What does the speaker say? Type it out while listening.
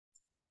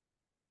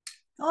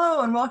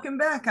Hello and welcome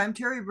back. I'm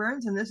Terry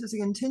Burns, and this is a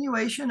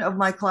continuation of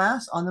my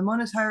class on the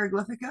Monas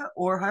Hieroglyphica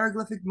or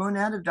Hieroglyphic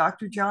Monad of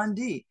Dr. John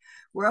Dee.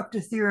 We're up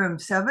to Theorem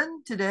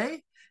 7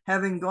 today,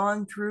 having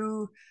gone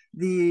through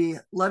the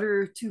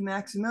letter to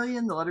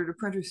Maximilian, the letter to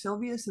Printer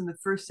Sylvius, and the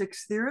first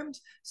 6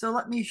 theorems. So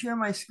let me share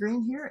my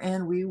screen here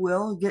and we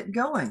will get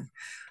going.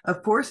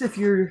 Of course, if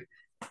you're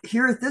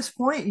here at this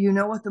point, you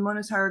know what the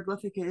Monas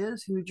Hieroglyphica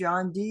is, who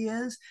John Dee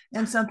is,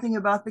 and something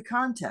about the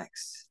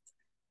context.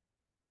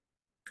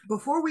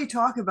 Before we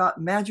talk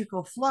about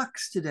magical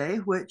flux today,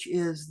 which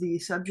is the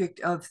subject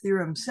of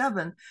Theorem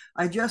 7,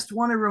 I just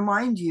want to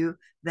remind you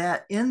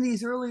that in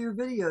these earlier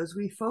videos,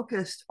 we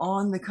focused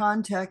on the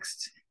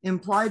context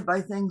implied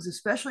by things,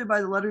 especially by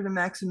the letter to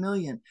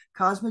Maximilian,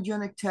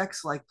 cosmogenic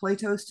texts like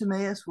Plato's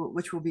Timaeus,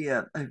 which will be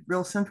a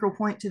real central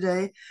point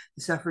today,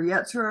 the Sefer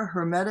Yetzirah,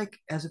 Hermetic,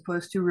 as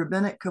opposed to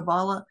Rabbinic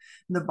Kabbalah,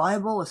 the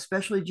Bible,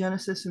 especially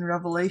Genesis and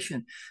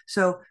Revelation.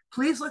 So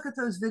please look at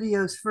those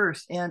videos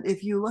first. And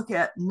if you look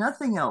at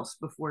nothing else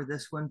before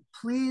this one,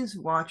 please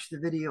watch the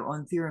video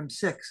on Theorem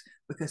 6,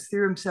 because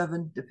Theorem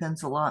 7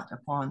 depends a lot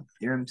upon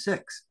Theorem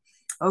 6.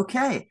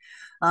 Okay.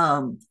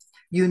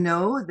 You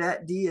know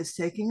that Dee is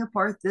taking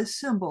apart this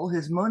symbol,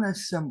 his Monas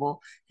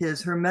symbol,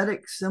 his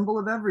Hermetic symbol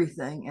of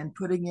everything, and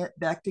putting it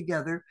back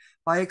together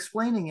by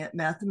explaining it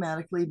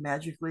mathematically,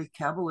 magically,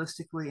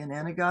 Kabbalistically, and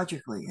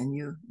anagogically. And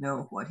you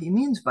know what he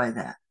means by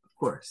that, of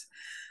course.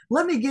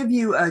 Let me give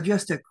you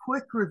just a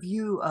quick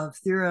review of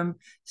Theorem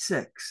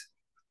 6,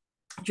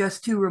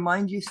 just to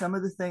remind you some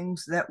of the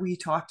things that we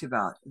talked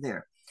about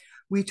there.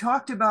 We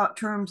talked about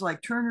terms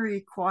like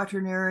ternary,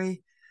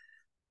 quaternary,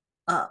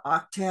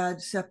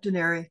 octad,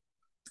 septenary,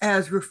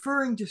 as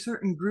referring to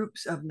certain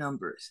groups of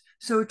numbers.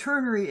 So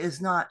ternary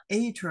is not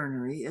a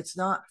ternary, it's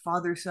not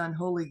Father, Son,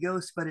 Holy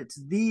Ghost, but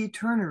it's the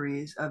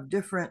ternaries of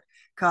different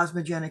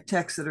cosmogenic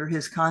texts that are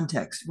his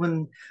context.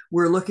 When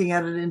we're looking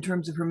at it in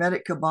terms of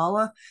Hermetic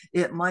Kabbalah,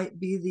 it might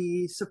be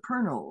the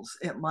supernals,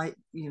 it might,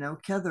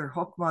 Kether,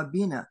 Chokmah,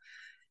 Bina.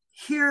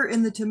 Here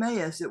in the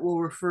Timaeus, it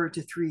will refer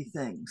to 3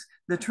 things.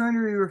 The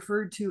ternary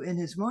referred to in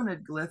his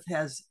monad glyph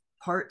has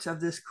parts of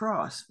this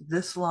cross,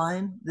 this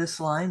line,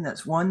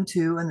 that's 1,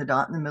 2, and the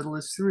dot in the middle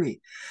is 3.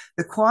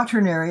 The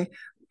quaternary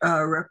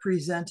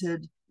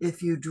represented,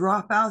 if you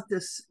drop out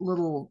this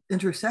little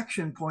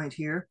intersection point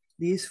here,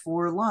 these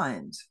 4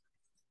 lines.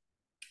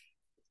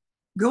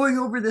 Going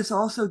over this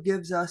also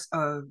gives us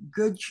a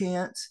good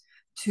chance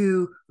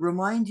to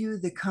remind you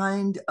the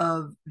kind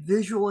of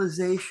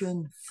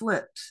visualization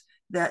flips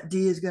that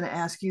Dee is going to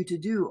ask you to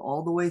do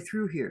all the way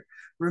through here.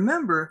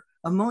 Remember,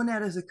 a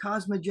monad as a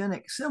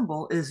cosmogenic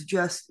symbol is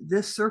just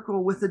this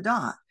circle with a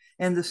dot,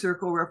 and the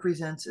circle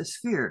represents a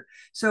sphere.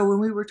 So when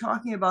we were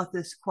talking about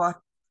this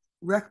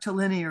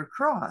rectilinear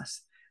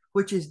cross,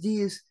 which is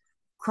Dee's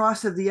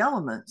cross of the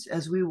elements,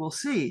 as we will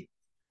see,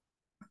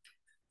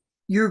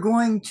 you're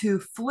going to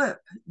flip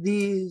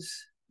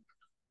these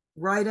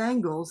right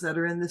angles that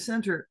are in the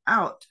center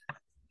out.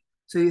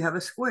 So you have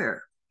a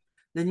square.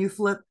 Then you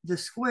flip the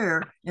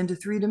square into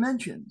 3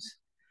 dimensions,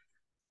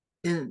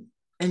 and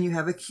you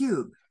have a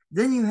cube.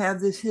 Then you have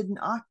this hidden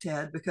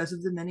octad because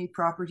of the many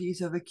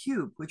properties of a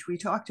cube, which we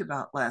talked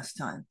about last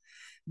time.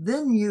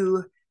 Then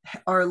you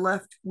are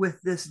left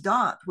with this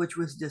dot, which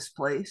was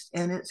displaced,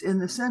 and it's in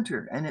the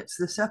center, and it's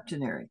the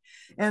septenary.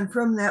 And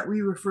from that,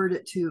 we referred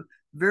it to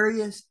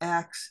various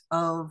acts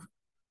of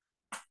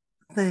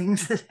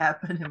things that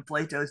happen in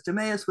Plato's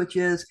Timaeus, which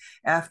is,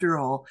 after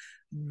all,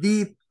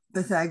 the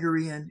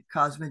Pythagorean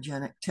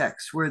cosmogenic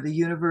text, where the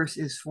universe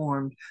is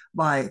formed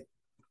by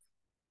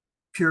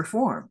pure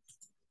form.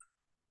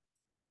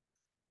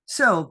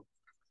 So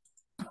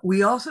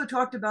we also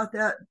talked about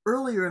that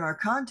earlier in our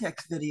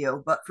context video,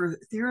 but for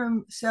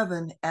Theorem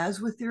 7, as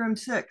with Theorem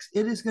 6,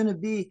 it is going to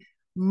be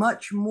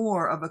much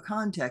more of a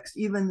context,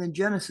 even than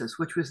Genesis,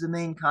 which was the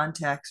main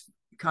context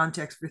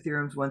for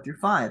Theorems 1 through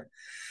 5.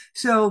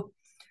 So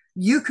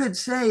you could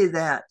say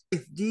that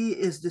if Dee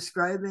is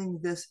describing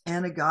this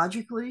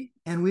anagogically,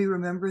 and we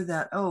remember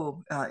that,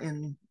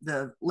 in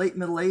the late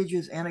Middle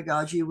Ages,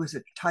 anagogy was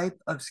a type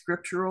of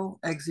scriptural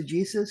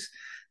exegesis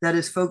that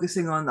is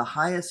focusing on the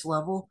highest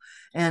level.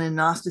 And in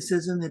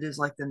Gnosticism, it is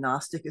like the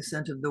Gnostic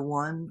ascent of the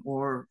one,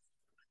 or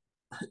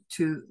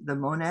to the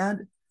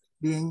monad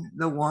being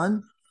the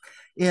one.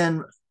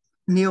 In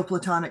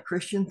Neoplatonic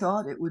Christian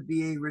thought, it would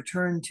be a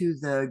return to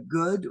the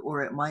good,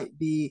 or it might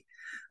be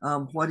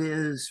what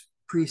is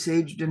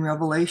presaged in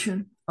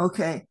Revelation.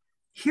 Okay,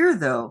 here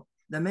though,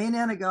 the main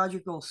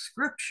anagogical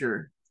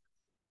scripture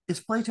is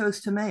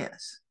Plato's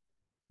Timaeus.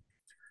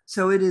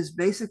 So it is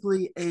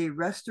basically a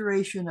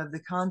restoration of the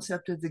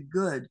concept of the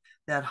good,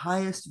 that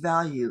highest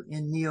value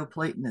in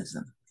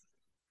Neoplatonism.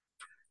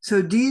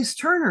 So Dee's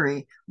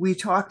ternary, we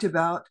talked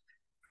about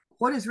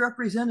what is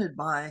represented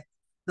by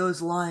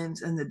those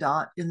lines and the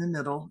dot in the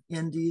middle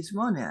in Dee's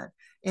monad.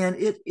 And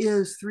it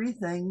is 3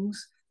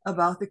 things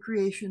about the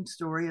creation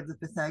story of the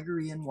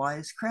Pythagorean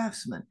wise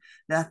craftsman,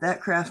 that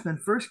craftsman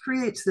first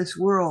creates this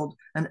world,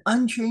 an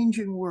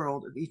unchanging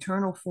world of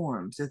eternal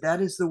forms,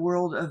 that is the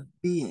world of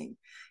being,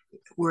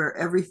 where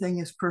everything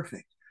is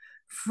perfect.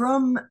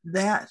 From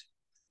that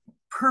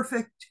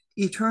perfect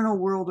eternal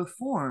world of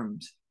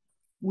forms,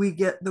 we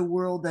get the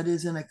world that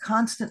is in a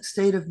constant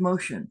state of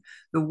motion,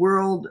 the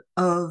world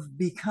of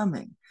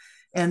becoming.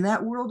 And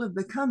that world of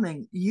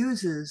becoming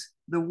uses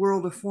the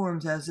world of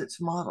forms as its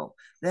model.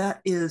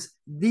 That is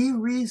the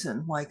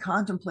reason why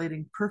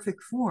contemplating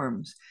perfect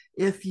forms,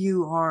 if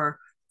you are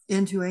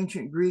into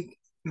ancient Greek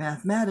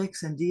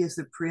mathematics, and Dee is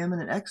the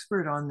preeminent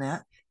expert on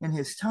that in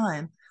his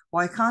time,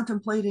 why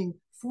contemplating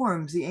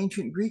forms the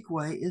ancient Greek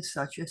way is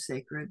such a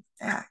sacred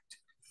act.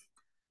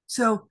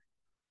 So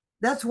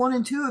that's 1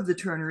 and 2 of the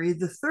ternary.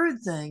 The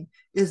third thing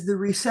is the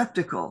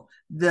receptacle,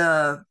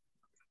 the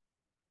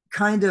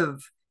kind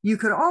of, you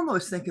could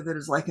almost think of it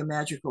as like a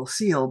magical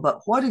seal,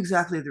 but what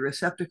exactly the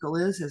receptacle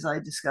is, as I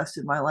discussed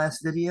in my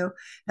last video,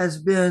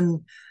 has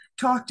been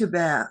talked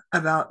about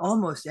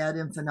almost ad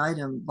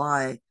infinitum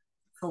by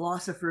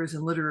philosophers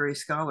and literary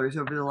scholars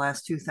over the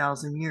last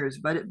 2,000 years.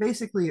 But it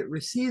basically, it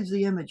receives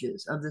the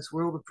images of this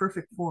world of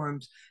perfect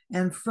forms,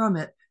 and from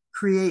it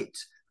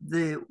creates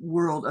the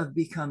world of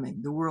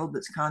becoming, the world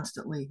that's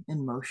constantly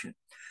in motion.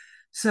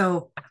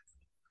 So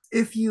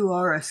if you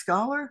are a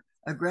scholar,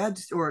 a grad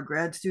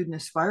student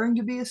aspiring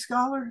to be a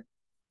scholar,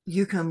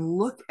 you can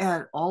look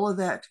at all of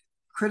that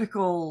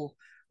critical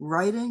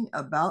writing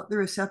about the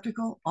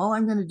receptacle. All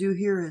I'm going to do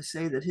here is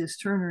say that his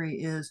ternary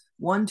is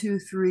 1, 2,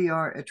 3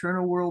 are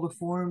eternal world of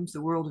forms,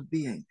 the world of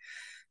being,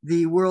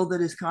 the world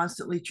that is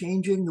constantly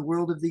changing, the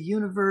world of the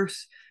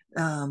universe,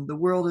 the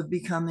world of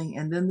becoming,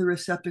 and then the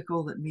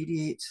receptacle that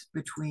mediates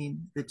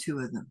between the two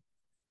of them.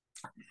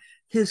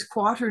 His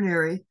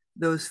quaternary,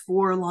 those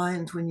 4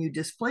 lines when you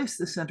displace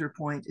the center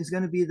point, is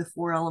going to be the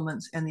 4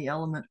 elements, and the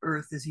element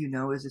earth, as you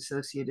know, is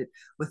associated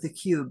with the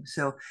cube.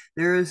 So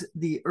there is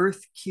the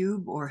earth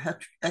cube or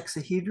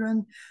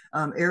hexahedron.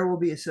 Air will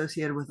be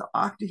associated with the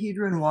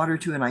octahedron, water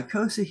to an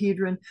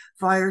icosahedron,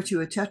 fire to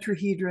a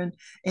tetrahedron.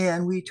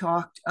 And we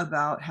talked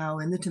about how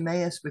in the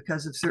Timaeus,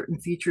 because of certain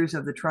features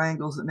of the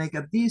triangles that make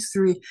up these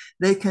 3,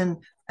 they can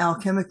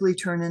alchemically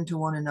turn into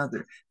one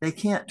another. They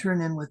can't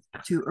turn in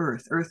to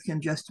earth. Earth can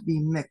just be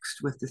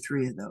mixed with the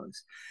 3 of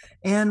those.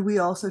 And we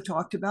also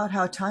talked about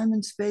how time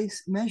and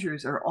space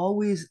measures are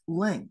always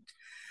linked.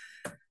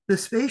 The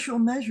spatial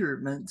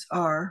measurements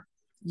are,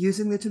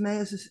 using the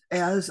Timaeus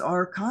as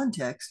our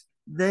context,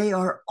 they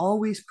are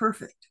always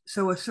perfect.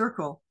 So a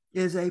circle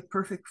is a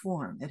perfect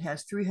form. It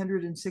has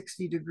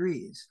 360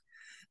 degrees.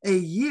 A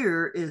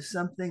year is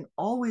something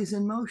always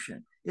in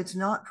motion. It's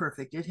not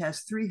perfect. It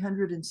has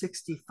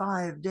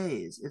 365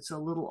 days. It's a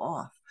little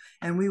off.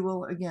 And we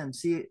will, again,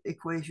 see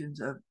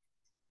equations of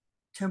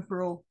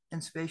temporal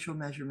and spatial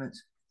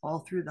measurements all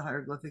through the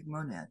hieroglyphic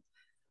monad.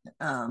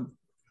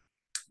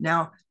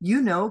 Now,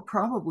 you know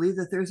probably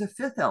that there's a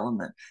 5th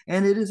element,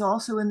 and it is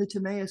also in the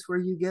Timaeus where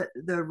you get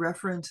the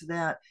reference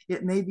that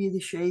it may be the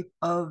shape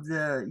of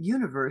the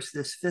universe,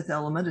 this 5th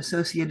element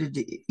associated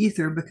to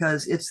ether,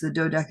 because it's the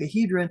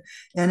dodecahedron,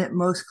 and it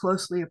most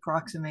closely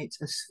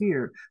approximates a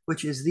sphere,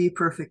 which is the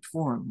perfect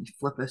form. You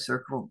flip a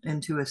circle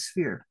into a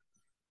sphere.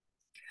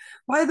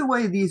 By the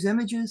way, these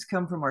images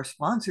come from our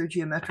sponsor,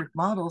 Geometric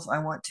Models. I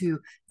want to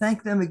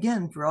thank them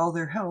again for all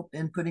their help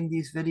in putting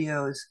these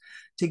videos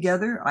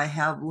together. I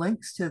have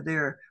links to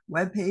their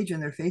webpage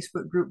and their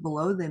Facebook group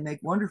below. They make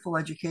wonderful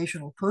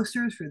educational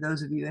posters for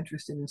those of you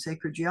interested in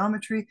sacred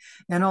geometry,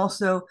 and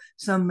also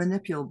some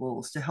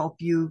manipulables to help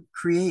you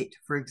create,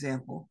 for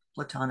example,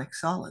 platonic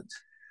solids,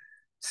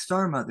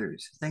 star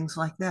mothers, things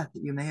like that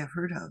that you may have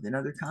heard of in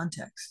other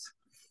contexts.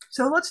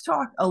 So let's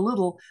talk a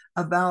little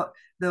about,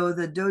 though,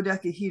 the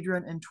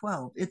dodecahedron and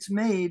 12. It's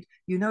made,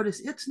 you notice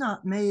it's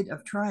not made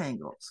of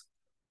triangles.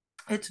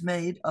 It's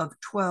made of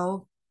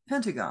 12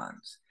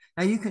 pentagons.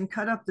 Now you can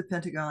cut up the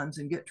pentagons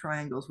and get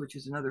triangles, which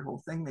is another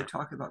whole thing they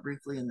talk about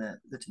briefly in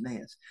the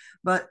Timaeus.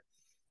 But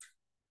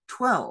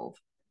 12,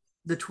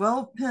 the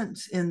 12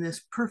 pence in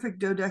this perfect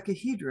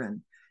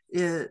dodecahedron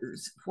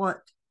is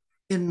what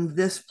in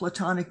this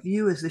Platonic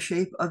view is the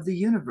shape of the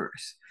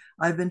universe.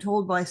 I've been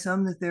told by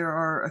some that there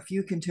are a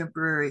few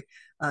contemporary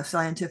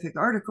scientific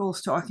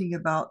articles talking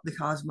about the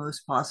cosmos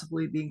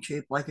possibly being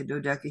shaped like a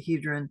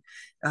dodecahedron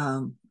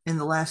in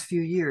the last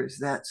few years.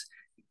 That's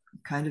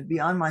kind of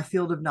beyond my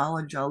field of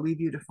knowledge. I'll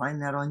leave you to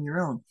find that on your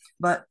own.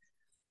 But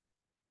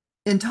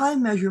in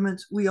time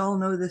measurements, we all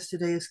know this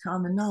today is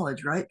common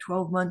knowledge, right?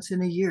 12 months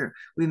in a year.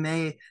 We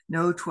may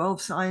know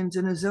 12 signs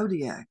in a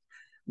zodiac.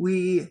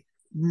 We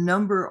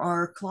number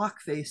our clock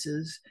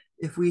faces,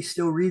 if we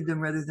still read them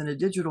rather than a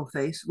digital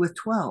face, with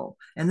 12.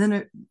 And then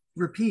it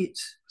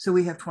repeats. So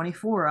we have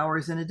 24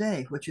 hours in a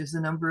day, which is the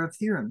number of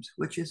theorems,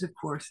 which is, of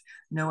course,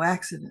 no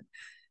accident.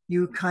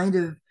 You kind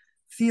of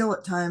feel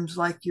at times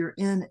like you're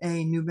in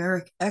a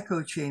numeric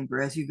echo chamber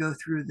as you go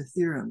through the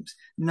theorems.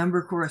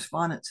 Number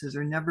correspondences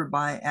are never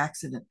by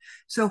accident.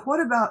 So what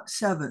about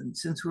 7,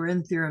 since we're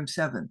in theorem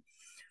 7?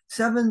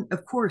 7,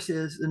 of course,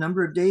 is the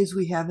number of days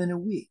we have in a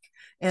week.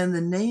 And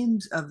the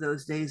names of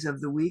those days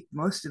of the week,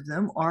 most of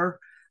them are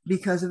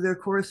because of their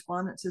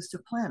correspondences to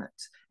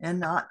planets, and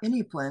not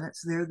any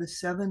planets. They're the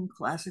 7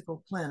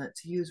 classical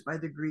planets used by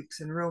the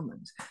Greeks and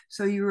Romans.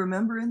 So you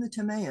remember in the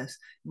Timaeus,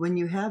 when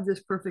you have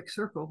this perfect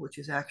circle, which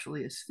is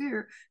actually a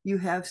sphere, you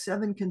have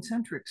 7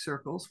 concentric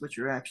circles, which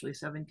are actually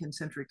 7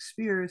 concentric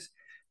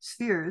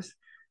spheres,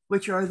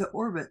 which are the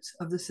orbits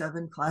of the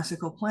 7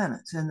 classical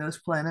planets. And those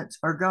planets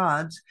are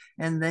gods,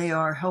 and they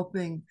are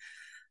helping,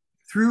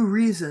 through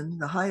reason,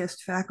 the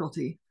highest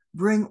faculty,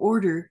 bring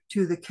order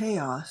to the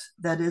chaos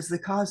that is the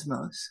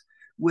cosmos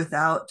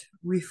without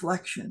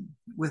reflection,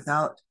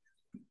 without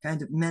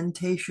kind of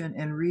mentation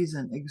and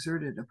reason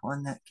exerted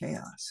upon that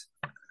chaos.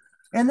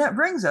 And that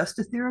brings us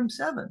to Theorem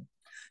 7.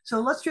 So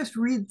let's just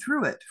read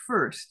through it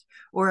first,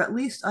 or at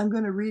least I'm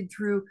going to read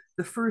through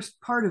the first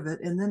part of it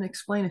and then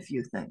explain a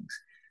few things.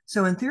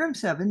 So in Theorem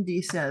 7,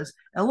 D says,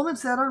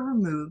 elements that are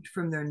removed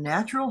from their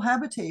natural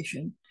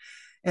habitation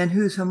and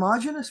whose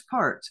homogeneous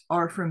parts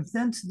are from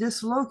thence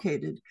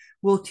dislocated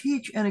will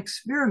teach an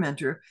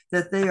experimenter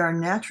that they are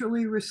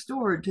naturally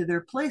restored to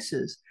their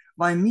places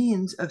by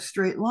means of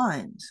straight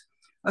lines.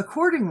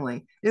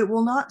 Accordingly, it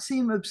will not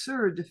seem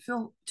absurd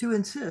to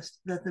insist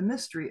that the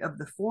mystery of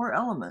the 4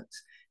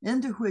 elements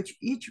into which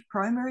each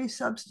primary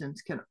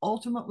substance can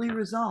ultimately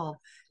resolve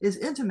is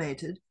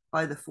intimated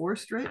by the 4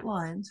 straight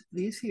lines,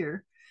 these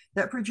here,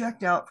 that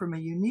project out from a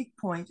unique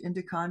point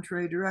into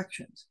contrary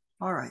directions.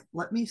 All right,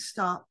 let me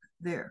stop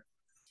there.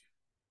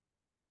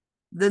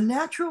 The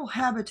natural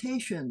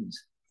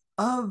habitations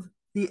of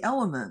the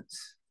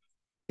elements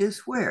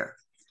is where?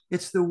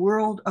 It's the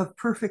world of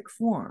perfect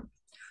form.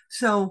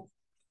 So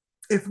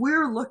if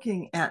we're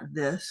looking at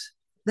this,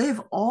 they've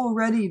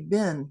already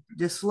been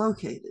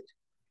dislocated.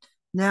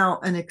 Now,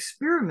 an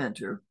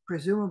experimenter,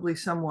 presumably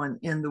someone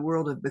in the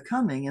world of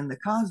becoming, in the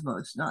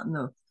cosmos, not in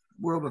the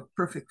world of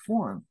perfect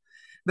form,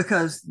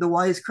 because the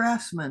wise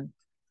craftsman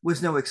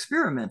was no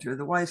experimenter,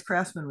 the wise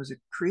craftsman was a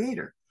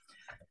creator.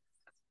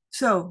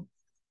 So,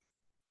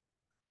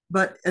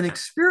 but an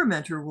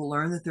experimenter will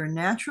learn that they're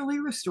naturally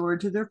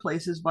restored to their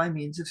places by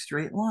means of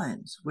straight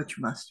lines, which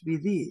must be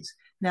these.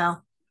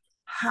 Now,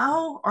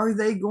 how are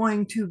they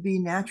going to be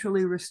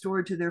naturally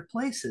restored to their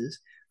places?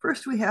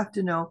 First, we have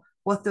to know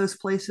what those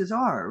places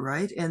are,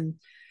 right? And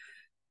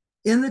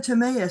in the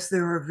Timaeus,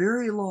 there are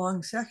very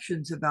long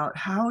sections about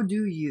how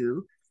do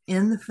you,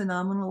 in the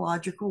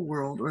phenomenological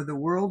world, or the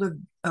world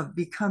of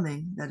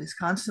becoming that is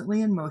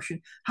constantly in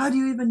motion, how do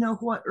you even know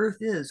what earth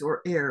is,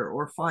 or air,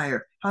 or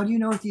fire? How do you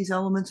know what these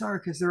elements are?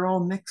 Because they're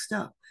all mixed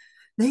up.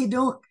 They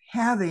don't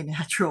have a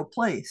natural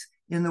place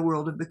in the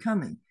world of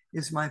becoming,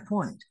 is my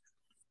point.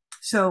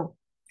 So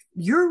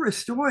you're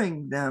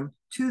restoring them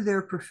to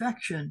their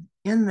perfection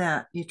in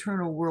that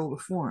eternal world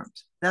of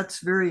forms.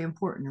 That's very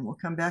important, and we'll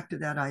come back to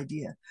that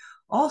idea.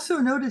 Also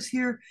notice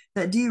here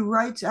that D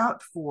writes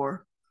out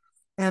 4,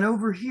 and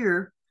over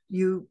here,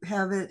 you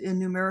have it in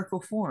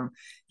numerical form.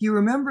 You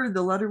remember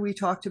the letter we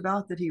talked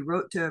about that he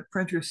wrote to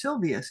Printer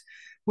Silvius,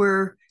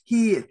 where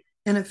he,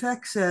 in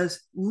effect,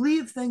 says,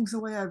 leave things the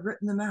way I've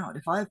written them out.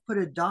 If I've put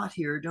a dot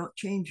here, don't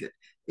change it.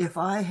 If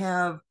I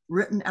have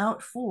written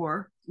out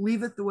 4,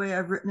 leave it the way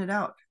I've written it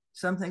out.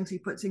 Some things he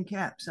puts in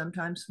caps,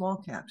 sometimes small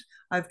caps.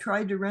 I've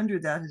tried to render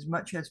that as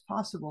much as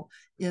possible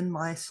in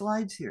my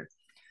slides here.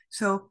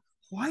 So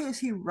why is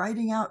he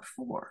writing out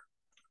 4?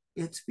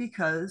 It's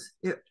because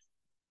it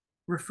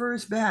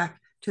refers back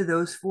to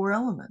those 4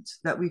 elements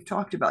that we've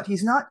talked about.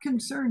 He's not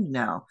concerned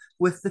now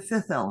with the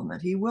 5th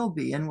element. He will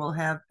be, and we'll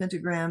have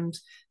pentagrams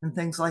and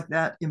things like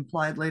that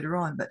implied later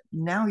on, but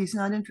now he's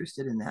not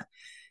interested in that.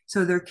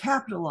 So they're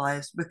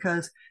capitalized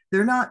because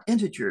they're not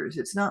integers.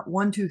 It's not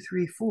 1, 2,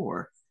 3,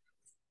 4,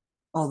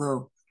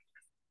 although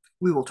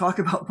we will talk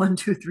about 1,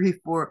 2, 3,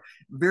 4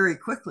 very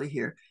quickly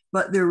here,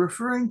 but they're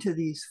referring to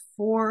these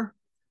 4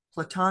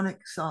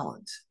 Platonic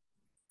solids.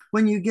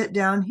 When you get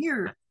down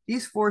here,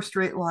 these 4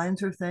 straight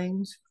lines are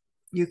things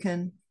you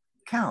can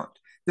count.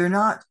 They're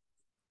not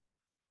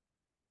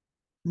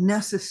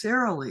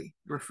necessarily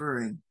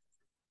referring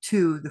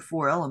to the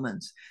 4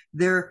 elements.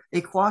 They're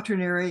a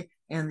quaternary,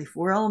 and the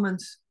 4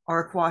 elements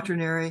are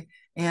quaternary,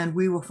 and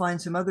we will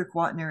find some other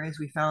quaternaries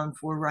we found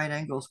 4 right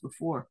angles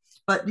before.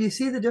 But do you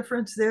see the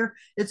difference there?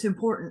 It's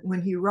important.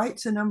 When he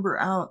writes a number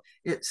out,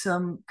 it's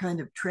some kind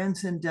of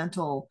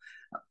transcendental,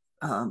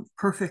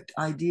 perfect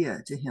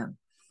idea to him.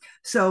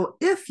 So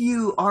if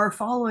you are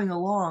following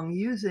along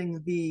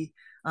using the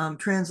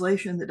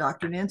translation that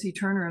Dr. Nancy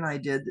Turner and I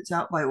did that's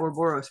out by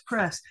Ouroboros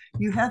Press,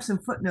 you have some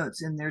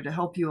footnotes in there to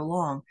help you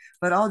along,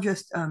 but I'll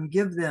just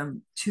give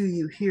them to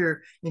you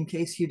here in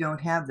case you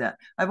don't have that.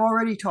 I've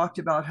already talked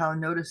about how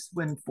notice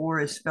when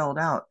 4 is spelled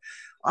out.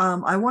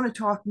 I want to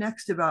talk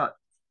next about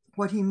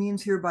what he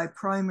means here by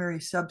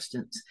primary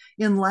substance.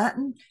 In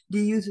Latin,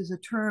 he uses a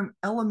term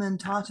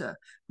elementata,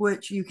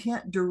 which you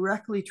can't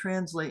directly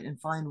translate and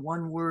find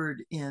one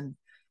word in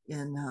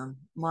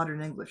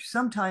modern English.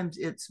 Sometimes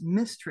it's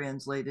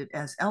mistranslated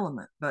as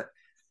element, but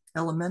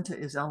elementa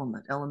is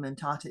element,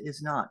 elementata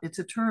is not. It's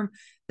a term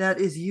that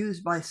is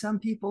used by some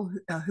people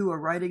who are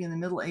writing in the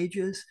Middle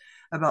Ages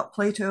about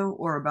Plato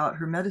or about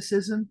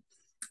Hermeticism.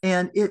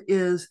 And it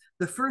is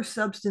the first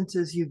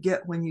substances you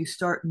get when you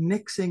start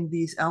mixing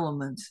these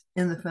elements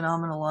in the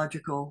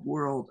phenomenological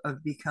world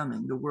of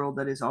becoming, the world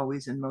that is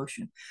always in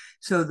motion.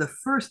 So the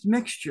first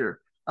mixture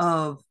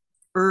of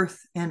earth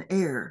and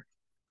air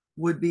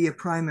would be a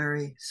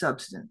primary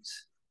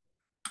substance.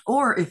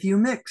 Or if you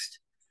mixed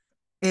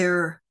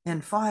air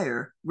and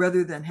fire,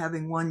 rather than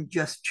having one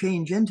just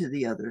change into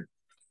the other,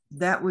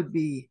 that would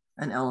be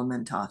an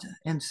elementata,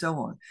 and so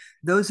on.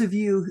 Those of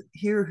you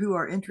here who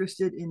are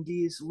interested in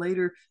Dee's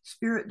later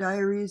spirit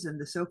diaries and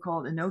the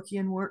so-called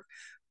Enochian work,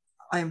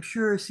 I'm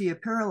sure see a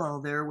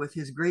parallel there with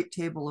his great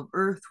table of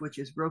earth, which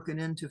is broken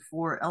into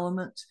 4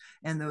 elements,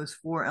 and those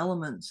 4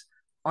 elements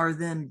are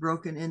then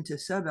broken into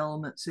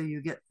sub-elements, so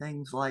you get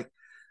things like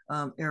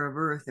air of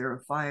earth, air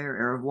of fire,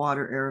 air of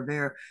water, air of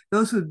air.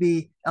 Those would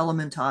be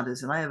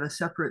elementatas, and I have a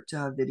separate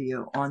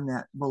video on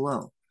that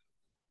below.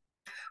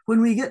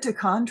 When we get to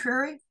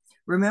contrary,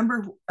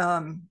 remember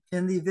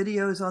in the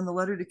videos on the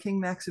letter to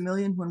King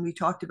Maximilian, when we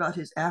talked about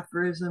his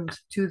aphorisms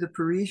to the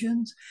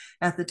Parisians,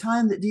 at the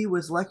time that Dee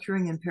was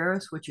lecturing in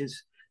Paris, which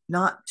is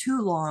not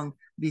too long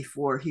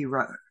before he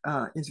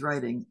is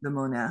writing the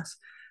Monas,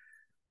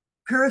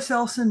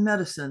 Paracelsian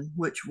medicine,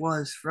 which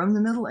was from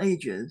the Middle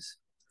Ages,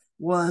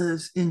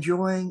 was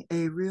enjoying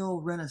a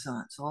real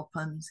renaissance, all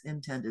puns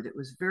intended. It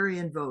was very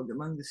in vogue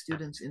among the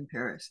students in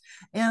Paris.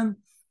 And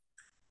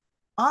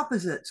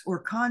opposites or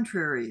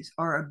contraries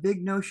are a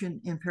big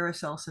notion in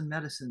Paracelsian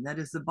medicine. That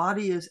is, the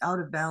body is out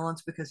of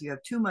balance because you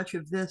have too much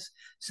of this,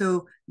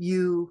 so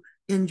you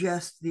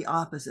ingest the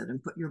opposite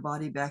and put your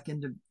body back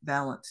into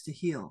balance to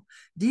heal.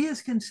 Dee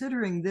is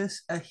considering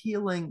this a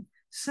healing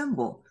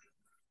symbol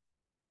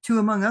to,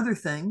 among other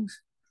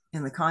things,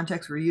 in the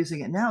context we're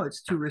using it now,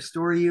 it's to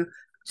restore you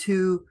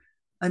to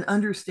an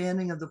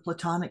understanding of the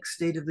Platonic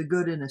state of the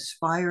good and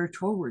aspire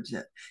towards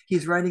it.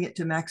 He's writing it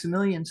to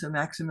Maximilian, so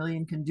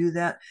Maximilian can do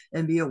that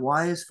and be a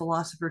wise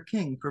philosopher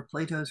king for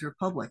Plato's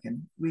Republic.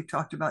 And we've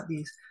talked about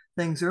these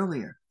things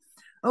earlier.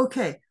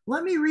 Okay,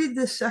 let me read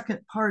this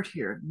second part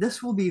here.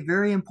 This will be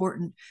very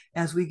important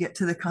as we get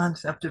to the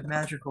concept of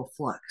magical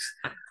flux,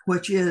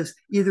 which is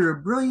either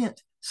a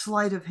brilliant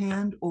sleight of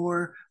hand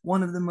or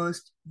one of the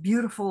most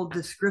beautiful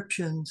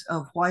descriptions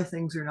of why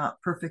things are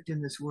not perfect in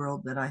this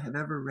world that I have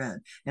ever read,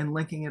 and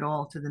linking it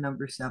all to the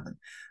number 7.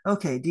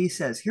 Okay, Dee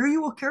says, here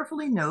you will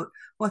carefully note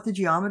what the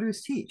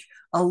geometers teach.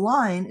 A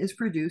line is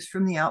produced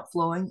from the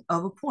outflowing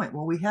of a point.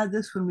 Well, we had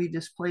this when we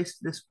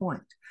displaced this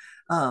point.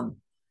 I'm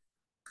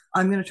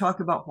going to talk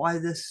about why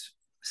this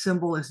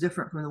symbol is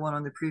different from the one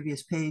on the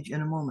previous page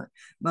in a moment.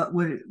 But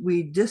when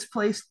we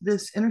displaced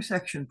this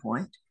intersection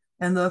point,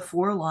 and the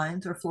 4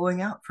 lines are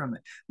flowing out from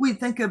it. We'd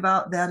think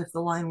about that if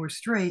the line were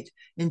straight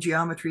in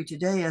geometry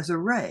today as a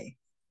ray.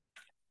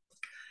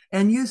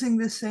 And using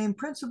this same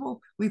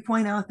principle, we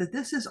point out that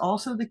this is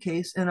also the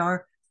case in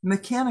our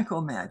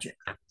mechanical magic.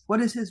 What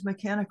is his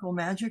mechanical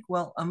magic?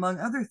 Well, among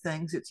other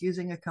things, it's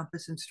using a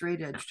compass and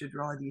straight edge to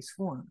draw these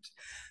forms,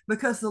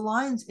 because the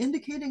lines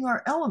indicating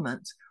our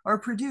elements are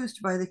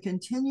produced by the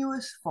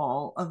continuous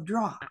fall of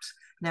drops.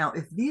 Now,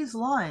 if these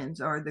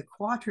lines are the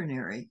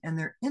quaternary and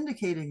they're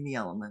indicating the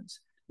elements,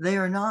 they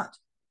are not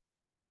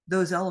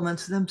those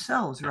elements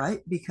themselves,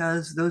 right?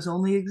 Because those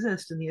only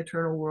exist in the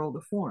eternal world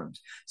of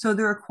forms. So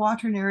they're a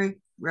quaternary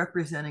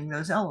representing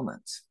those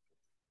elements.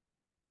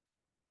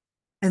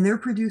 And they're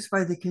produced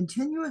by the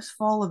continuous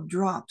fall of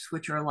drops,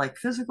 which are like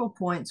physical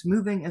points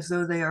moving as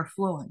though they are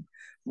flowing.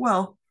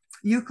 Well,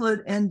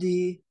 Euclid and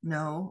Dee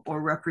know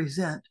or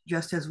represent,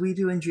 just as we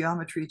do in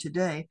geometry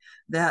today,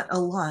 that a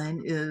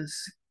line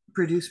is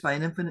produced by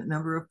an infinite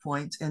number of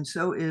points, and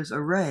so is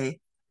a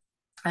ray,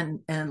 and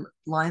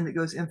line that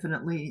goes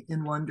infinitely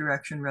in one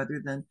direction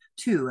rather than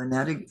 2.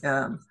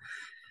 And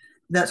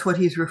that's what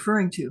he's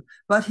referring to.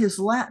 But his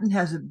Latin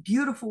has a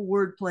beautiful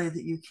wordplay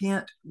that you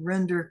can't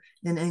render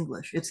in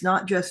English. It's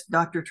not just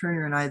Dr.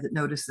 Turner and I that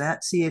noticed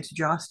that. C.H.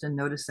 Jostin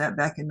noticed that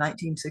back in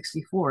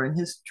 1964 in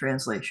his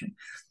translation.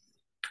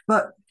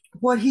 But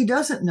what he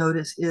doesn't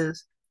notice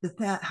is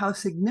that how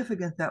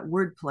significant that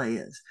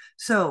wordplay is.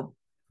 So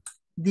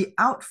the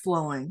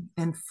outflowing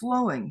and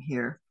flowing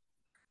here,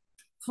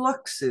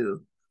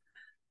 fluxu,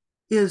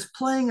 is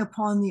playing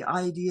upon the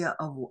idea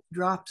of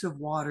drops of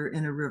water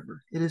in a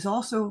river. It is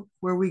also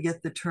where we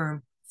get the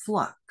term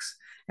flux,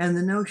 and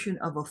the notion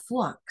of a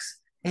flux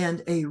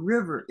and a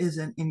river is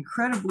an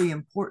incredibly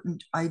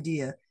important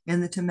idea in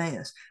the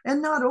Timaeus.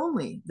 And not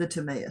only the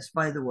Timaeus,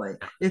 by the way.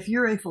 If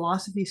you're a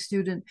philosophy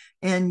student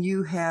and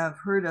you have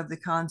heard of the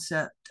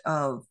concept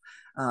of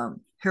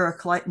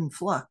Heraclitan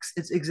flux,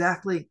 it's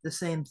exactly the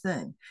same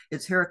thing.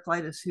 It's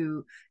Heraclitus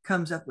who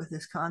comes up with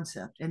this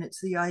concept, and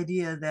it's the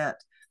idea that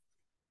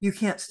you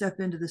can't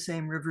step into the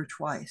same river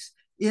twice.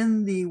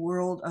 In the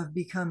world of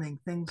becoming,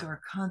 things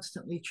are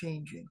constantly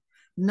changing.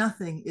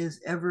 Nothing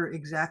is ever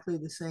exactly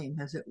the same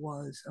as it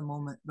was a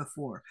moment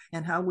before.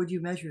 And how would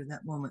you measure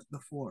that moment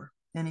before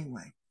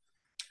anyway?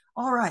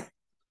 All right,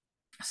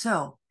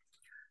 so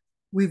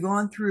we've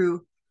gone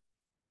through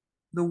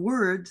the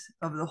words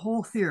of the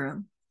whole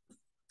theorem.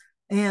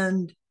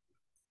 And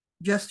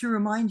just to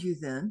remind you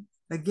then,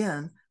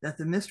 again, that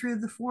the mystery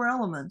of the four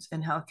elements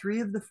and how three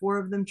of the four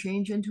of them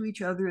change into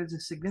each other is a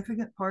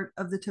significant part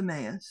of the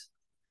Timaeus.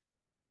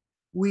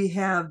 We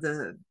have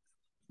the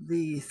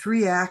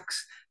three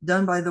acts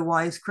done by the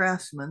wise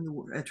craftsman,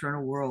 the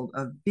eternal world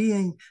of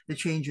being, the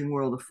changing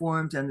world of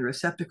forms, and the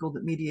receptacle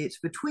that mediates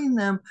between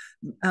them,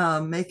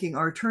 making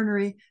our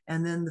ternary.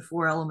 And then the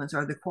four elements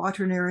are the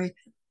quaternary.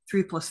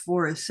 3 +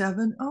 4 is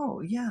 7.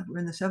 Oh, yeah, we're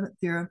in the seventh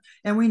theorem.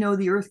 And we know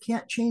the earth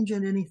can't change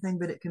into anything,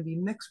 but it can be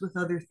mixed with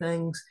other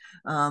things.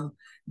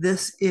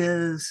 This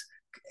is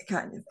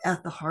kind of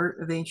at the heart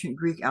of ancient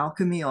Greek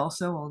alchemy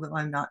also, although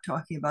I'm not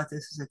talking about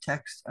this as a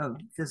text of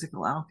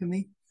physical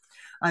alchemy.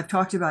 I've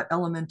talked about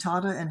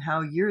elementata and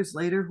how years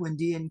later, when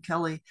Dee and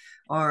Kelly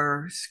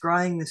are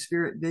scrying the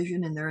spirit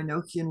vision in their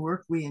Enochian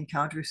work, we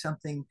encounter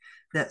something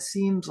that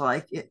seems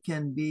like it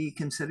can be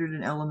considered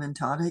an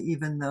elementata,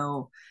 even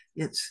though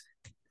it's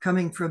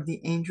coming from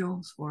the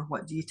angels, or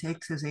what Dee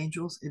takes as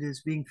angels. It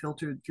is being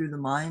filtered through the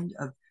mind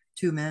of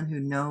two men who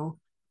know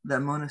the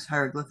Monas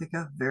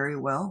Hieroglyphica very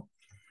well.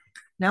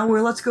 Now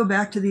let's go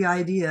back to the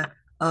idea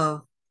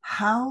of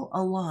how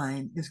a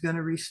line is going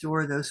to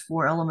restore those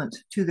four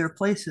elements to their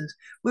places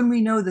when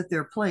we know that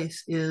their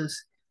place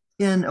is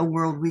in a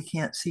world we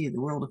can't see, the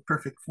world of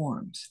perfect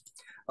forms.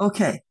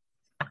 Okay,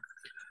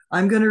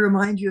 I'm going to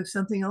remind you of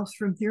something else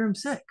from Theorem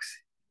 6.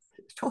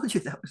 I told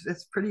you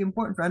that's pretty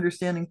important for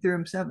understanding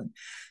Theorem 7.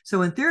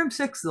 So in Theorem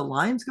 6, the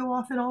lines go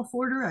off in all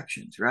four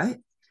directions, right?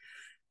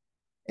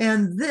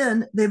 And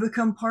then they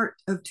become part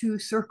of two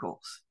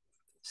circles.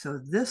 So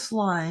this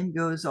line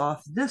goes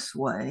off this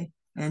way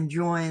and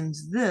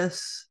joins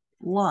this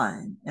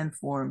line and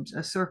forms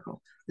a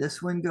circle.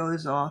 This one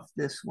goes off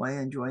this way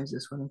and joins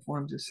this one and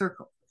forms a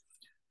circle.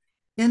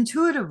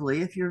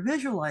 Intuitively, if you're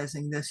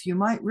visualizing this, you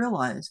might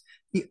realize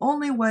the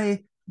only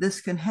way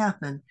this can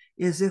happen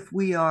is if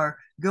we are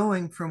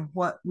going from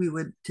what we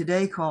would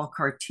today call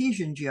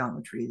Cartesian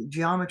geometry, the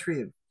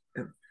geometry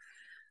of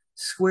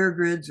square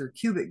grids or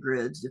cubic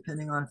grids,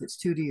 depending on if it's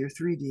 2D or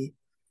 3D,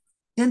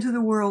 into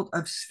the world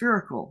of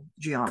spherical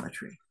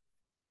geometry.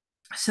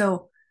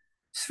 So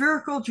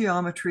spherical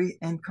geometry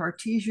and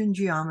Cartesian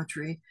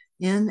geometry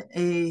in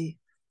a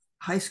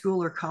high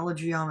school or college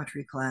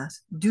geometry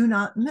class do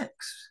not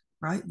mix,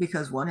 right?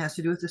 Because one has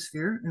to do with the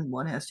sphere and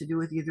one has to do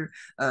with either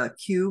a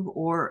cube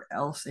or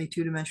else a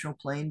two-dimensional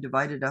plane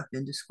divided up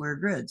into square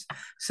grids.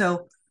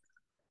 So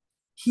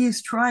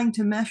he's trying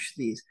to mesh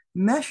these.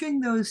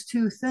 Meshing those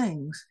two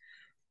things,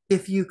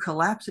 if you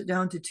collapse it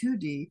down to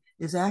 2D,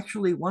 is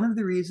actually one of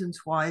the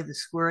reasons why the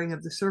squaring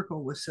of the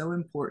circle was so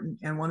important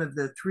and one of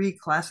the three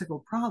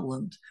classical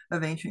problems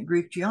of ancient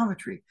Greek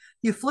geometry.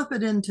 You flip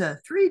it into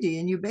 3D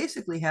and you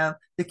basically have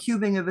the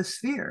cubing of a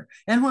sphere.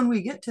 And when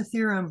we get to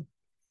Theorem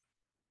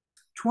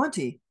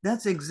 20,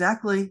 that's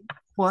exactly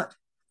what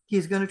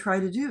he's going to try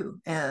to do,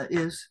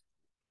 is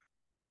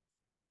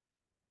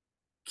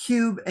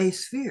cube a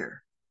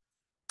sphere.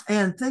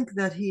 And think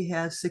that he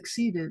has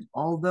succeeded,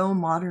 although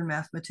modern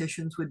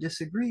mathematicians would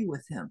disagree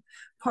with him.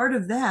 Part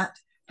of that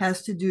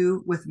has to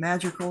do with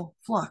magical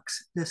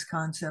flux, this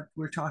concept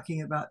we're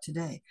talking about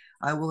today.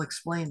 I will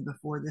explain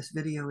before this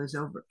video is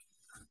over.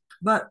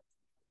 But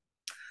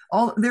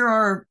there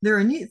are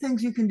neat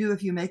things you can do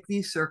if you make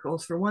these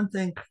circles. For one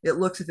thing, it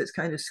looks, if it's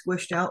kind of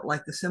squished out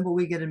like the symbol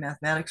we get in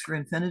mathematics for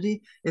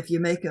infinity. If you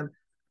make them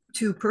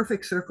two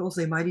perfect circles,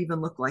 they might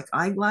even look like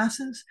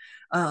eyeglasses.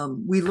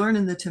 We learn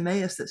in the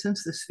Timaeus that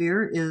since the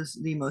sphere is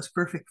the most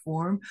perfect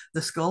form,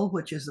 the skull,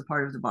 which is the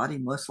part of the body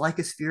most like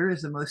a sphere,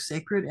 is the most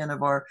sacred. And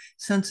of our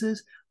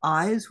senses,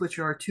 eyes, which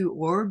are two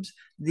orbs,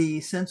 the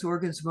sense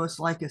organs most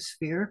like a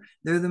sphere,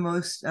 they're the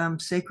most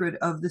sacred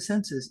of the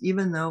senses,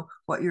 even though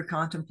what you're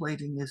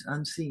contemplating is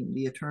unseen,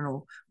 the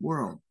eternal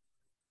world.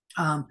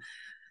 And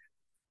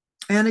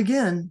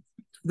again,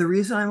 the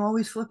reason I'm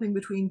always flipping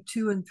between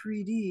 2 and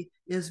 3D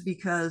is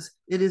because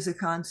it is a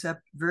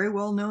concept very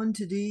well known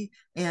to Dee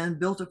and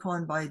built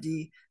upon by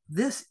Dee.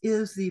 This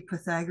is the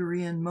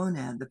Pythagorean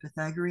monad, the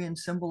Pythagorean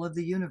symbol of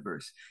the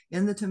universe.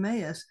 In the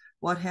Timaeus,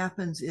 what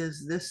happens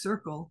is this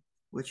circle,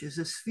 which is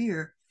a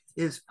sphere,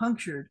 is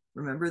punctured.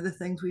 Remember the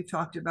things we've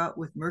talked about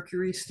with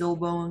Mercury,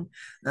 stillbone,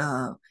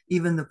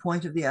 even the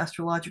point of the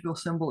astrological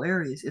symbol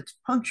Aries. It's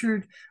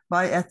punctured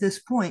at this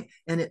point,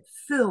 and it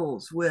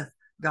fills with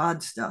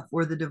God stuff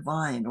or the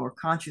divine or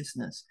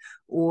consciousness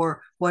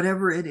or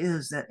whatever it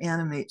is that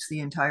animates the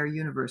entire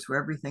universe where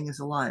everything is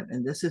alive.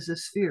 And this is a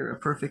sphere, a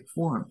perfect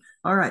form.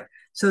 All right.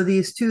 So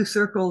these two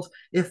circles,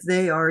 if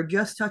they are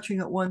just touching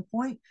at one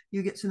point,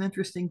 you get some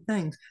interesting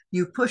things.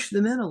 You push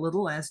them in a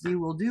little, as Dee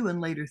will do in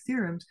later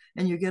theorems,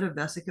 and you get a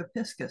vesica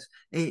piscis,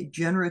 a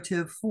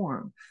generative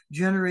form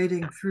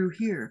generating through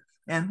here.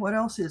 And what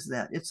else is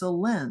that? It's a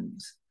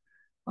lens.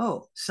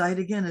 Oh, sight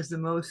again is the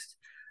most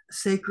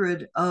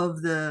sacred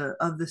of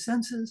the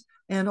senses,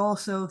 and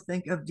also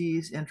think of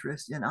Dee's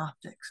interest in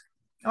optics.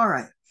 All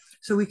right,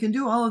 so we can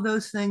do all of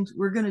those things.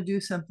 We're going to do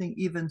something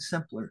even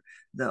simpler,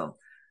 though,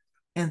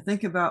 and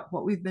think about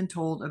what we've been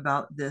told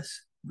about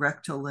this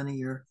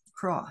rectilinear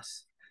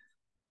cross.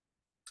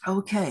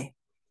 Okay,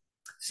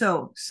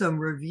 so some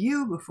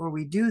review before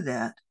we do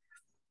that.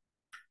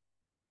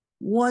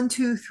 1,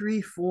 2,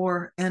 3,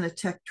 4, and a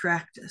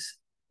tetractys,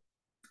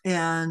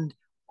 and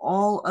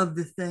all of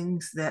the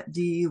things that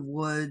D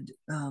would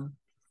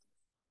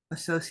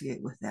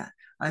associate with that.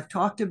 I've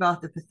talked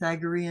about the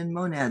Pythagorean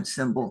monad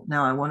symbol.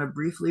 Now I want to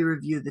briefly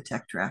review the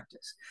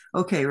tetractys.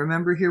 Okay,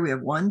 remember here we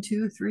have 1,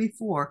 2, 3,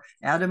 4.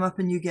 Add them up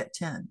and you get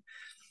 10.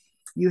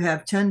 You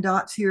have 10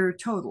 dots here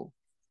total.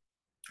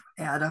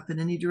 Add up in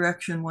any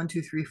direction, 1,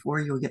 2, 3, 4,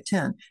 you'll get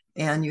 10.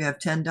 And you have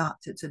 10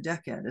 dots. It's a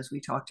decad, as we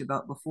talked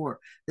about before.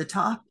 The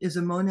top is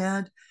a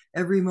monad.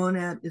 Every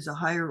monad is a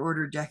higher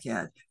order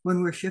decad.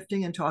 When we're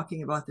shifting and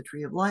talking about the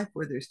tree of life,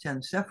 where there's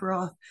 10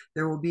 Sephiroth,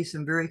 there will be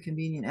some very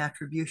convenient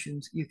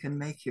attributions you can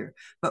make here.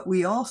 But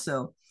we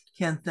also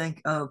can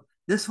think of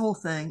this whole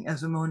thing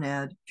as a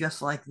monad,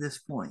 just like this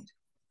point.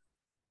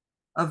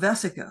 A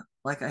vesica,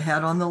 like I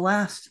had on the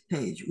last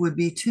page, would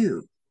be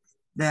 2.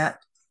 That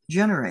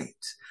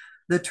generates.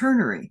 The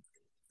ternary,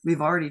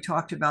 we've already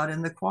talked about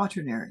in the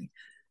quaternary.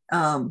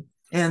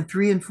 And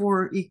 3 and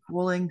 4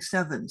 equaling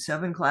 7,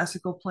 7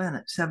 classical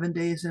planets, 7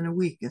 days in a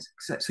week.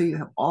 So you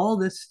have all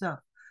this stuff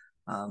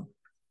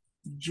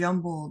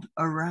jumbled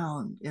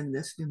around in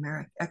this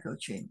numeric echo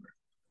chamber.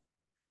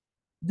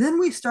 Then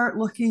we start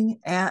looking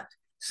at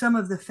some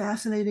of the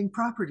fascinating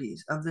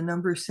properties of the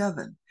number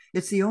 7.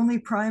 It's the only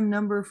prime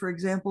number, for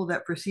example,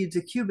 that precedes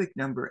a cubic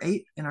number.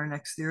 8 in our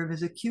next theorem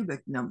is a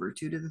cubic number,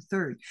 2 to the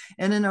third.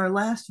 And in our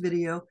last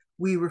video,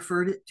 we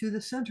referred it to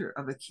the center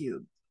of a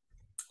cube.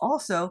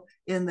 Also,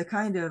 in the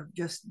kind of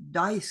just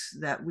dice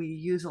that we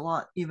use a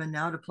lot even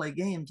now to play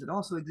games, it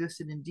also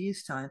existed in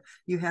D's time.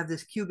 You have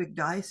this cubic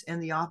dice,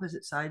 and the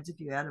opposite sides, if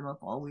you add them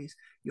up,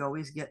 you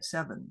always get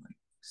 7, like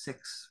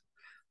 6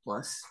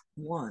 plus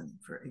 1,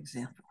 for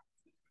example.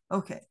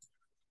 Okay.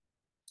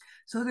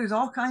 So there's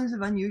all kinds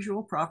of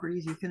unusual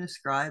properties you can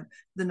ascribe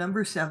the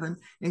number 7,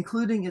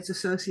 including its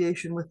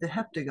association with the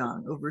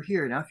heptagon over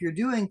here. Now, if you're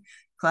doing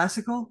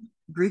classical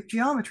Greek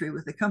geometry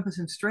with a compass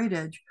and straight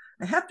edge,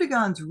 a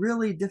heptagon's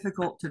really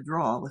difficult to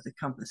draw with a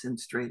compass and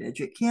straight edge.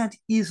 It can't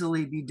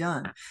easily be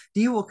done.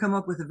 D will come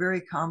up with a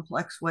very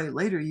complex way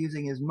later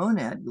using his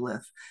monad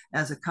glyph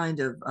as a kind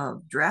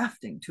of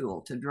drafting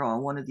tool to draw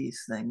one of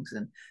these things.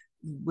 And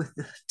with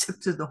the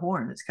tips of the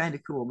horn, it's kind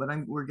of cool, but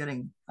I'm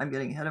getting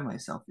ahead of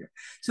myself here.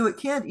 So it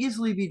can't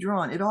easily be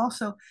drawn. It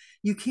also,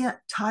 you can't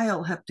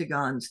tile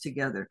heptagons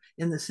together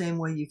in the same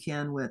way you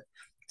can with,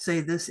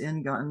 say, this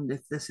n-gon,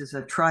 if this is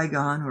a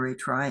trigon or a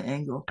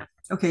triangle.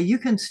 Okay, you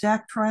can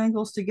stack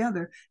triangles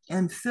together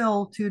and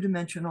fill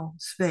two-dimensional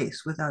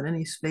space without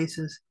any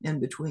spaces in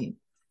between.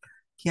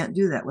 Can't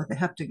do that with a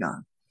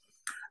heptagon.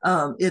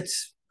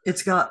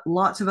 It's got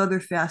lots of other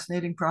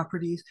fascinating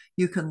properties.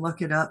 You can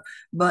look it up,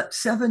 but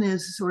 7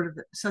 is sort of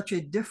such a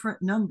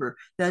different number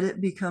that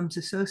it becomes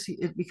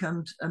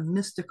a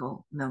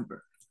mystical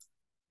number.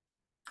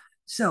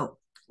 So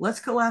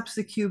let's collapse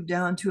the cube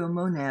down to a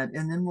monad,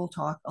 and then we'll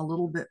talk a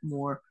little bit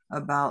more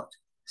about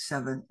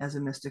 7 as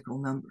a mystical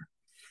number.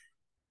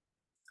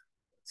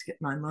 Let's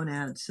get my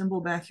monad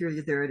symbol back here.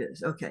 There it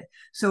is. Okay,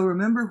 so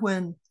remember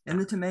when in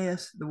the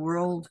Timaeus, the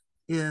world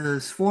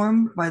is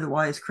formed by the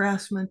wise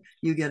craftsman.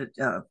 You get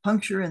a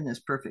puncture in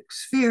this perfect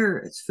sphere.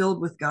 It's filled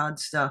with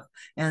God's stuff,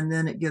 and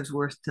then it gives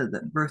birth to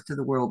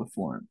the world of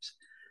forms.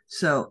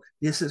 So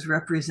this is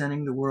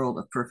representing the world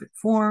of perfect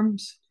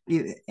forms,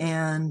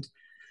 and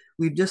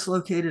we've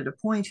dislocated a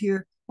point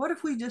here. What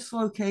if we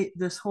dislocate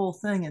this whole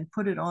thing and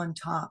put it on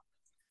top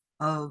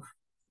of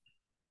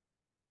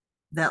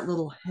that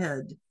little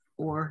head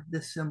or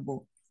the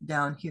symbol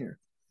down here?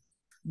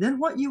 Then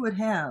what you would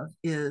have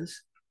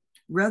is,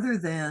 rather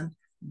than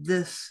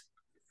this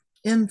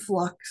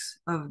influx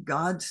of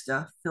God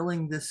stuff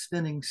filling this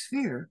spinning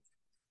sphere,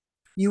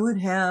 you would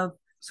have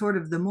sort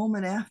of the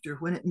moment after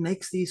when it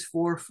makes these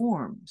 4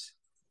 forms.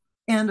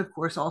 And of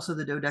course, also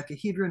the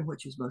dodecahedron,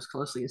 which is most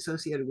closely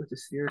associated with the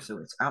sphere, so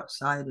it's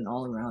outside and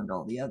all around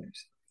all the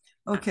others.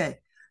 Okay,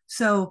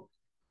 so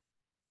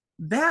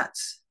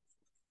that's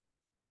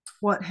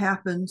what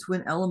happens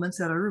when elements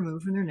that are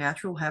removed from their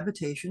natural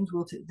habitations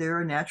they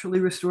are naturally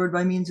restored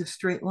by means of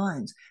straight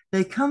lines.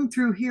 They come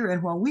through here,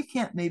 and while we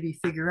can't maybe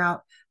figure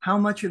out how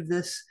much of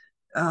this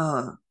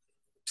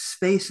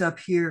space up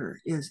here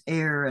is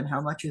air and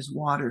how much is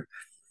water,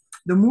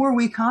 the more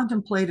we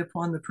contemplate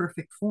upon the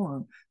perfect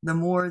form, the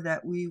more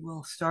that we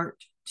will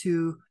start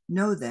to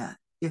know that,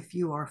 if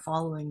you are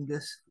following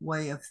this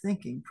way of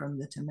thinking from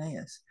the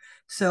Timaeus.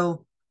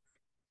 So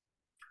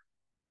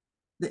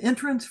the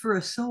entrance for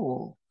a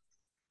soul,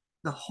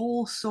 the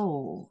whole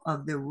soul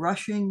of the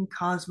rushing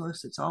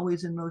cosmos that's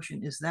always in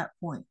motion, is that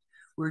point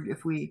where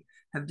if we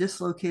have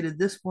dislocated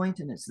this point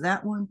and it's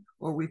that one,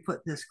 or we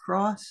put this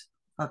cross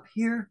up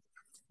here,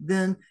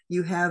 then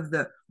you have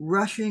the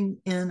rushing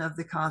in of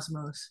the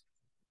cosmos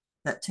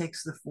that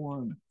takes the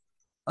form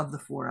of the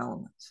 4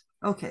 elements.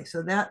 Okay,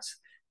 so that's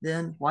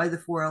then why the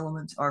 4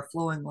 elements are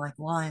flowing like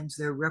lines.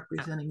 They're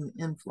representing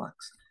the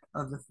influx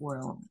of the 4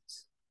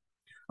 elements.